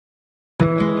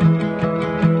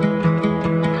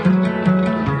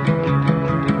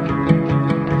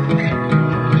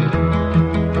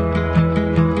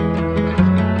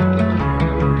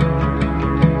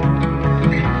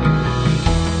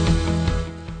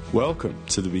Welcome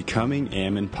to the Becoming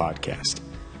Ammon podcast,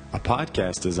 a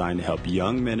podcast designed to help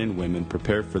young men and women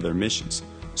prepare for their missions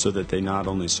so that they not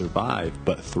only survive,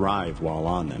 but thrive while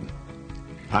on them.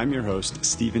 I'm your host,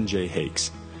 Stephen J.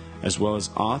 Hakes, as well as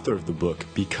author of the book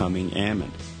Becoming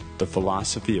Ammon, the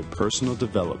philosophy of personal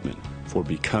development for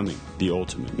becoming the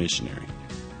ultimate missionary.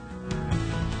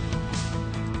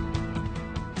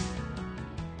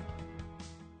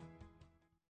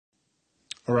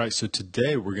 All right, so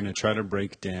today we're going to try to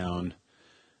break down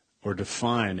or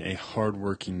define a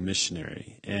hard-working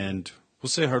missionary. And we'll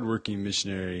say hard-working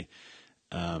missionary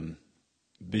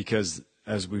because,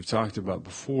 as we've talked about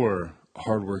before,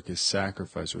 hard work is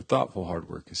sacrifice, or thoughtful hard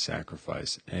work is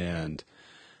sacrifice. And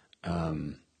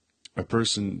the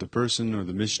person or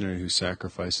the missionary who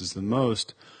sacrifices the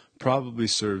most probably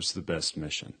serves the best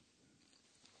mission.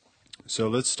 So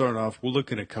let's start off. We'll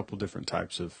look at a couple different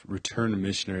types of return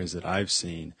missionaries that I've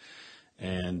seen,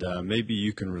 and maybe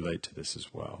you can relate to this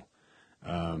as well.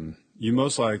 You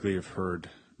most likely have heard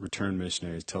return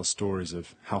missionaries tell stories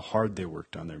of how hard they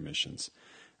worked on their missions,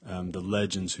 the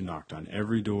legends who knocked on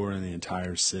every door in the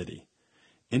entire city.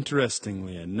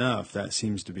 Interestingly enough, that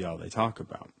seems to be all they talk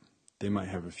about. They might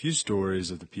have a few stories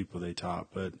of the people they taught,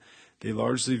 but they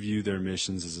largely view their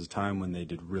missions as a time when they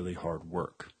did really hard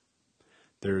work.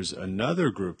 There's another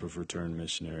group of return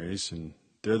missionaries, and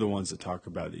they're the ones that talk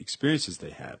about the experiences they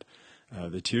had,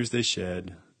 the tears they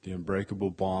shed, the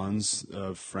unbreakable bonds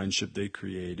of friendship they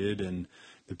created, and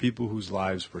the people whose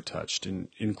lives were touched,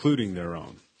 including their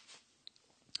own.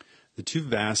 The two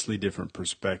vastly different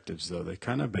perspectives, though, they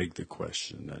kind of beg the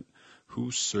question that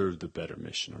who served the better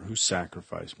mission, or who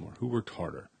sacrificed more, who worked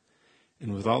harder?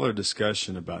 And with all our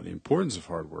discussion about the importance of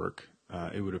hard work,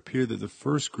 it would appear that the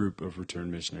first group of return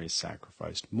missionaries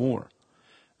sacrificed more,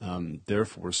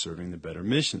 therefore serving the better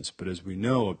missions. But as we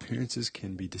know, appearances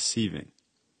can be deceiving.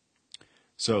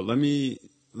 So let me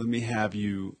have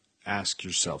you ask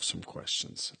yourself some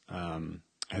questions.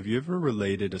 Have you ever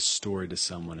related a story to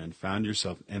someone and found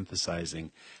yourself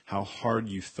emphasizing how hard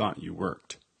you thought you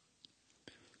worked?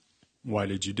 Why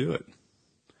did you do it?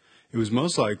 It was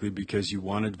most likely because you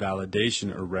wanted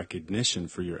validation or recognition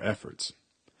for your efforts.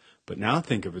 But now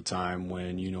think of a time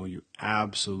when you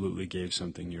absolutely gave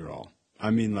something your all. I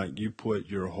mean, like you put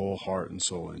your whole heart and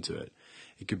soul into it.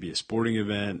 It could be a sporting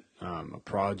event, a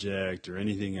project, or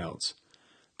anything else.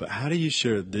 But how do you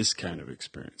share this kind of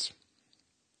experience?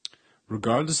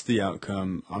 Regardless of the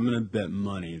outcome, I'm going to bet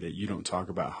money that you don't talk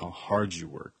about how hard you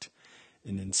worked.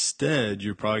 And instead,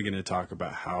 you're probably going to talk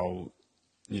about how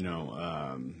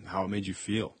it made you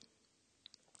feel.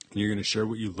 And you're going to share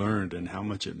what you learned and how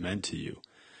much it meant to you.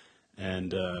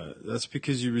 And that's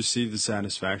because you received the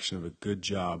satisfaction of a good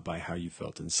job by how you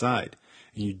felt inside.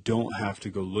 And you don't have to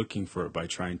go looking for it by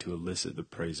trying to elicit the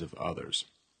praise of others.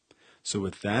 So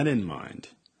with that in mind,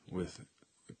 with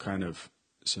kind of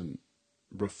some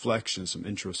reflection, some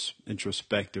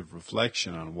introspective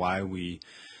reflection on why we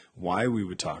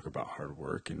would talk about hard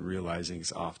work, and realizing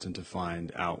it's often to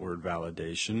find outward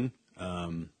validation,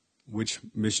 which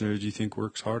missionary do you think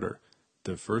works harder?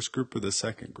 The first group or the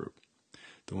second group?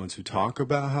 The ones who talk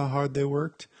about how hard they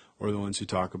worked, or the ones who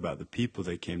talk about the people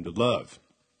they came to love,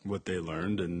 what they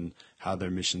learned, and how their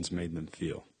missions made them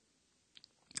feel?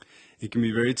 It can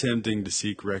be very tempting to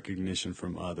seek recognition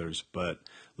from others, but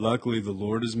luckily the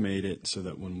Lord has made it so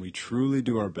that when we truly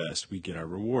do our best, we get our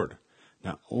reward,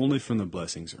 not only from the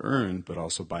blessings earned, but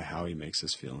also by how He makes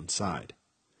us feel inside.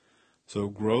 So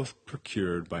growth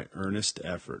procured by earnest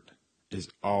effort is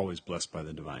always blessed by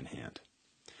the divine hand.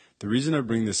 The reason I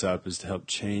bring this up is to help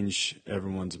change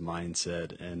everyone's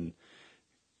mindset and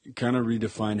kind of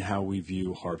redefine how we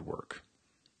view hard work.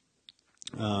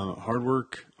 Hard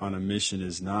work on a mission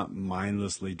is not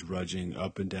mindlessly drudging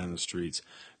up and down the streets,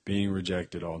 being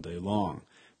rejected all day long,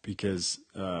 because,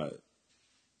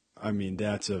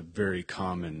 that's a very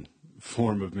common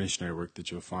form of missionary work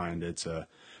that you'll find. It's a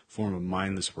form of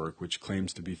mindless work which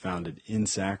claims to be founded in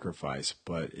sacrifice,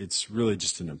 but it's really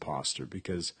just an imposter,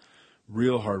 because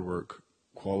real hard work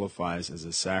qualifies as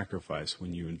a sacrifice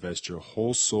when you invest your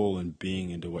whole soul and being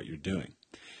into what you're doing.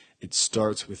 It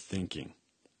starts with thinking.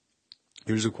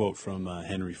 Here's a quote from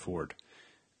Henry Ford,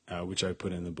 which I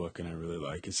put in the book and I really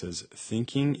like. It says,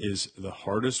 "Thinking is the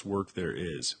hardest work there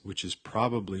is, which is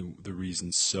probably the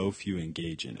reason so few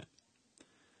engage in it."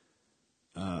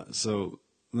 So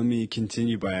let me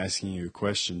continue by asking you a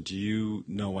question. Do you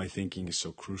know why thinking is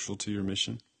so crucial to your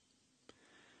mission?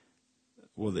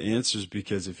 Well, the answer is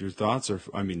because if your thoughts are,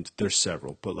 there's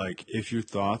several, but if your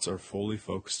thoughts are fully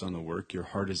focused on the work, your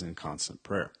heart is in constant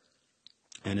prayer.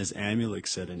 And as Amulek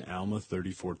said in Alma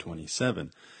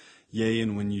 34:27, Yea,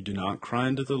 and when you do not cry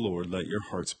unto the Lord, let your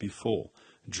hearts be full,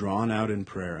 drawn out in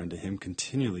prayer unto him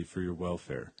continually for your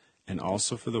welfare, and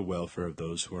also for the welfare of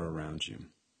those who are around you.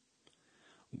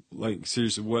 Like,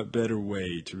 seriously, what better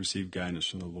way to receive guidance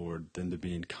from the Lord than to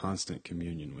be in constant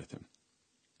communion with him?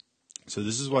 So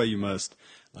this is why you must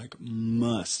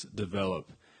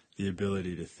develop the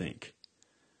ability to think.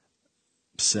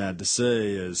 Sad to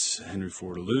say, as Henry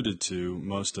Ford alluded to,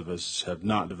 most of us have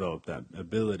not developed that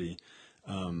ability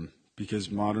because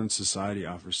modern society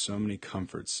offers so many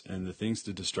comforts and the things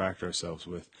to distract ourselves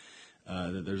with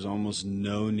that there's almost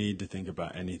no need to think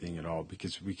about anything at all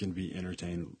because we can be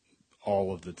entertained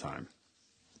all of the time.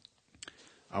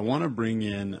 I want to bring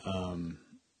in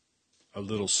a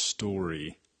little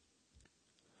story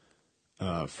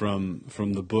from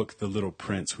the book The Little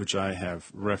Prince, which I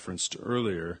have referenced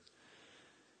earlier.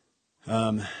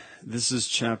 This is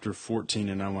chapter 14,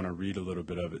 and I want to read a little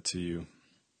bit of it to you.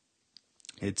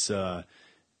 It's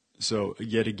so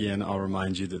yet again, I'll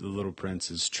remind you that the Little Prince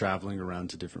is traveling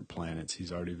around to different planets.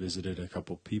 He's already visited a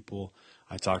couple people.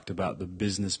 I talked about the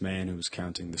businessman who was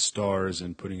counting the stars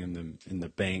and putting them in the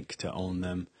bank to own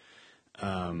them.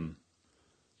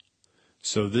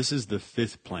 So this is the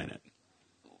fifth planet,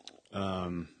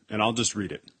 and I'll just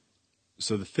read it.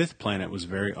 So the fifth planet was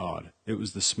very odd. It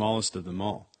was the smallest of them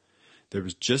all. There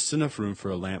was just enough room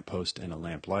for a lamppost and a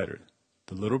lamplighter.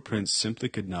 The little prince simply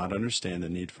could not understand the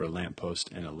need for a lamppost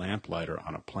and a lamplighter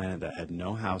on a planet that had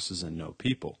no houses and no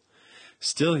people.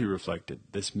 Still, he reflected,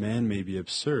 this man may be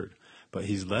absurd, but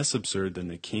he's less absurd than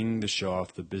the king, the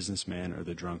show-off, the businessman, or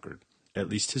the drunkard. At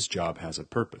least his job has a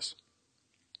purpose.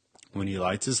 When he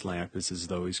lights his lamp, it's as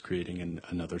though he's creating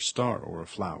another star or a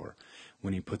flower.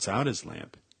 When he puts out his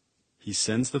lamp, he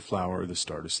sends the flower or the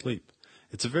star to sleep.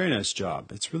 It's a very nice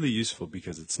job. It's really useful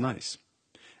because it's nice.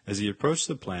 As he approached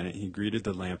the planet, he greeted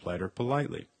the lamplighter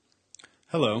politely.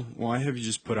 Hello, why have you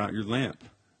just put out your lamp?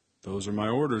 Those are my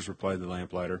orders, replied the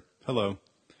lamplighter. Hello.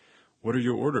 What are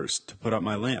your orders? To put out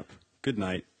my lamp. Good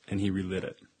night. And he relit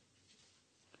it.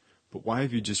 But why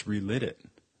have you just relit it?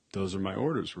 Those are my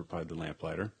orders, replied the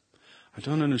lamplighter. I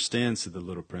don't understand, said the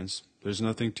little prince. There's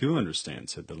nothing to understand,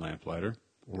 said the lamplighter.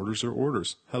 Orders are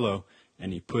orders. Hello.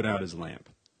 And he put out his lamp.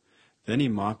 Then he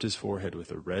mopped his forehead with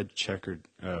a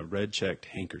red-checked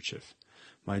handkerchief.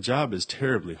 My job is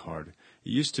terribly hard.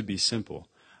 It used to be simple.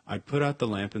 I'd put out the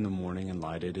lamp in the morning and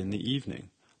light it in the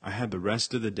evening. I had the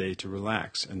rest of the day to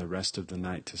relax and the rest of the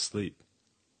night to sleep.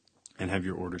 And have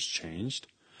your orders changed?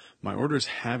 My orders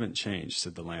haven't changed,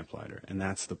 said the lamplighter, and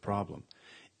that's the problem.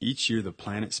 Each year the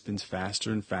planet spins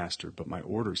faster and faster, but my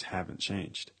orders haven't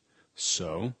changed.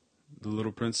 So, the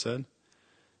little prince said,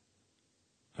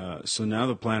 so now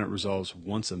the planet resolves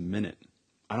once a minute.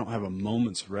 I don't have a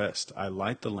moment's rest. I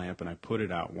light the lamp and I put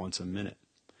it out once a minute.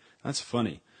 That's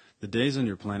funny. The days on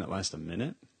your planet last a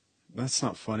minute? That's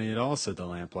not funny at all, said the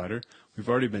lamplighter. We've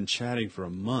already been chatting for a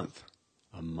month.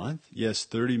 A month? Yes,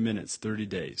 30 minutes, 30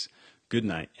 days. Good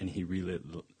night, and he relit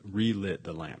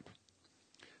the lamp.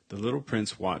 The little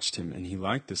prince watched him, and he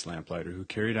liked this lamplighter who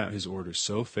carried out his orders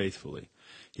so faithfully.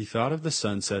 He thought of the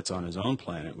sunsets on his own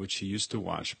planet, which he used to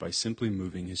watch by simply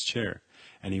moving his chair,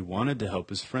 and he wanted to help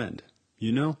his friend.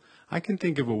 You know, I can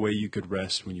think of a way you could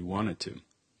rest when you wanted to.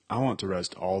 I want to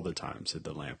rest all the time, said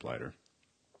the lamplighter.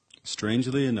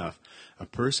 Strangely enough, a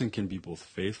person can be both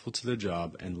faithful to their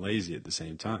job and lazy at the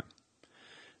same time.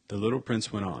 The little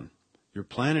prince went on. Your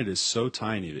planet is so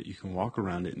tiny that you can walk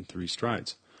around it in 3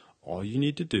 strides. All you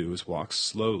need to do is walk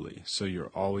slowly, so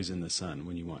you're always in the sun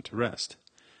when you want to rest.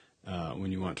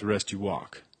 When you want to rest, you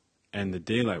walk, and the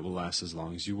daylight will last as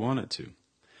long as you want it to.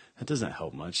 That doesn't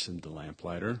help much, said the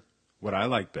lamplighter. What I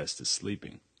like best is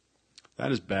sleeping.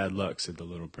 That is bad luck, said the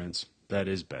little prince. That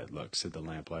is bad luck, said the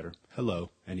lamplighter. Hello,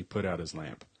 and he put out his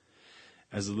lamp.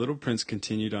 As the little prince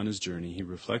continued on his journey, he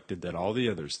reflected that all the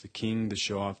others, the king, the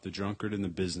show-off, the drunkard, and the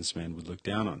businessman, would look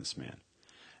down on this man.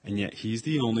 And yet he's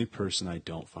the only person I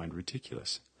don't find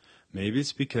ridiculous. Maybe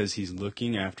it's because he's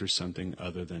looking after something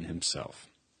other than himself.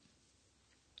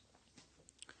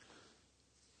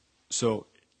 So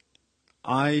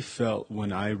I felt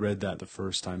when I read that the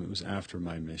first time, it was after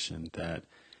my mission, that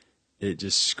it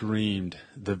just screamed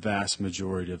the vast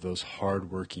majority of those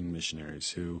hard-working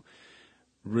missionaries who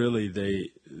really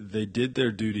they did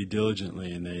their duty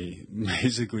diligently, and they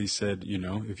basically said, you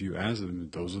know, if you ask them,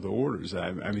 those are the orders.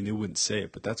 I mean, they wouldn't say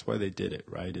it, but that's why they did it,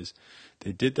 right? Is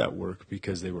they did that work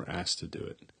because they were asked to do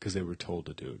it, because they were told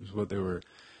to do it. It was what they were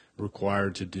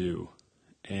required to do,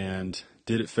 and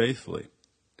did it faithfully.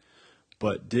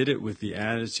 But did it with the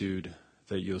attitude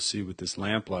that you'll see with this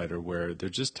lamplighter, where they're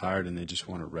just tired and they just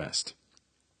want to rest.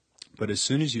 But as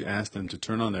soon as you ask them to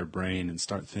turn on their brain and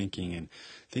start thinking and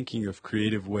thinking of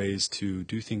creative ways to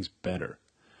do things better,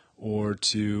 or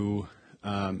to,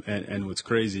 and what's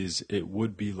crazy is it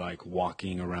would be like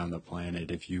walking around the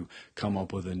planet if you come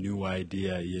up with a new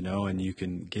idea, and you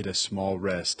can get a small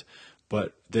rest.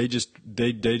 But they just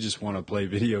want to play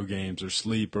video games or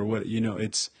sleep or what,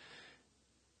 it's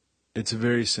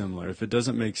very similar. If it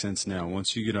doesn't make sense now,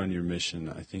 once you get on your mission,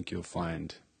 I think you'll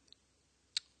find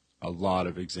a lot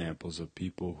of examples of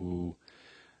people who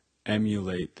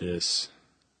emulate this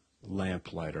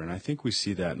lamplighter. And I think we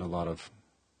see that in a lot of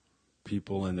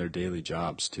people in their daily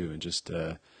jobs too. And just,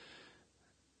 it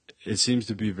seems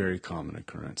to be a very common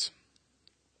occurrence.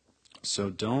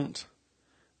 So don't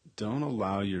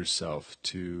allow yourself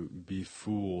to be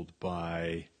fooled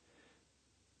by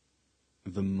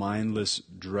the mindless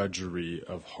drudgery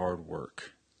of hard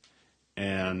work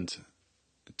and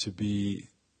to be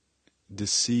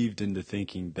deceived into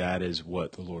thinking that is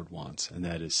what the Lord wants and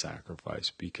that is sacrifice,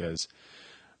 because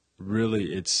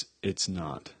really it's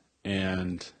not.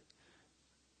 And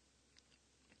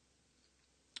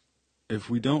if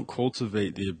we don't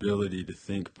cultivate the ability to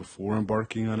think before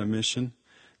embarking on a mission,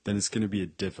 then it's going to be a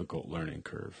difficult learning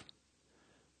curve.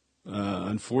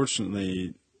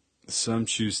 Unfortunately, some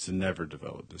choose to never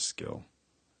develop this skill.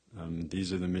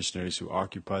 These are the missionaries who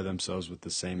occupy themselves with the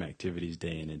same activities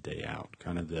day in and day out,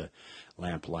 kind of the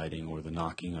lamp lighting or the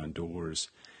knocking on doors.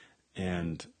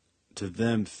 And to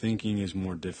them, thinking is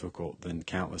more difficult than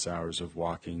countless hours of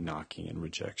walking, knocking, and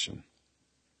rejection.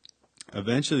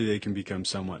 Eventually, they can become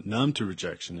somewhat numb to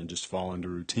rejection and just fall into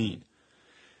routine.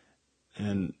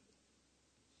 And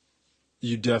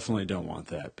you definitely don't want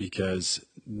that, because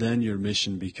then your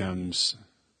mission becomes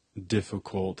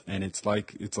difficult, and it's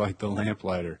like the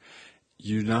lamplighter.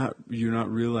 You're not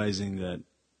realizing that,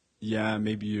 yeah,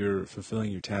 maybe you're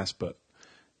fulfilling your task, but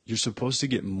you're supposed to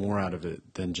get more out of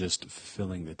it than just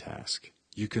fulfilling the task.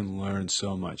 You can learn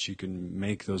so much. You can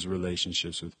make those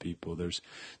relationships with people. There's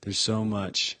so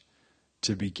much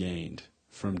to be gained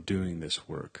from doing this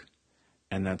work.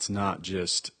 And that's not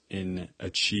just in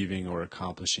achieving or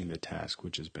accomplishing the task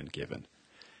which has been given.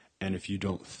 And if you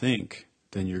don't think,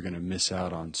 then you're going to miss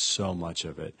out on so much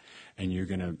of it, and you're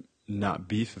going to not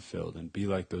be fulfilled and be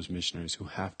like those missionaries who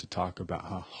have to talk about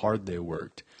how hard they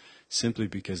worked simply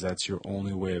because that's your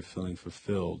only way of feeling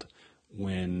fulfilled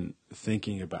when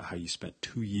thinking about how you spent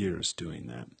 2 years doing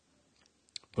that.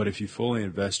 But if you fully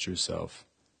invest yourself,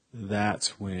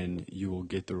 that's when you will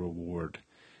get the reward,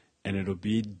 and it'll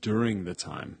be during the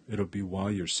time. It'll be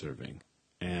while you're serving,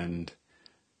 and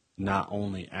not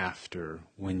only after,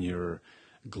 when you're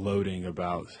gloating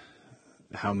about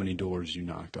how many doors you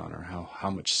knocked on or how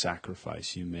much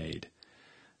sacrifice you made.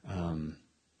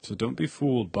 So don't be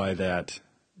fooled by the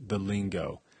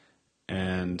lingo,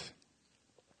 and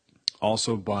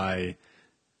also by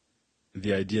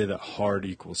the idea that hard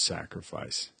equals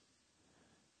sacrifice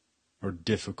or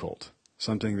difficult,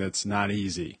 something that's not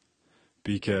easy,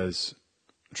 because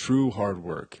true hard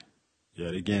work,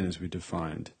 yet again, as we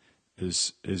defined,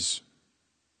 is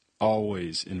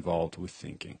always involved with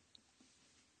thinking.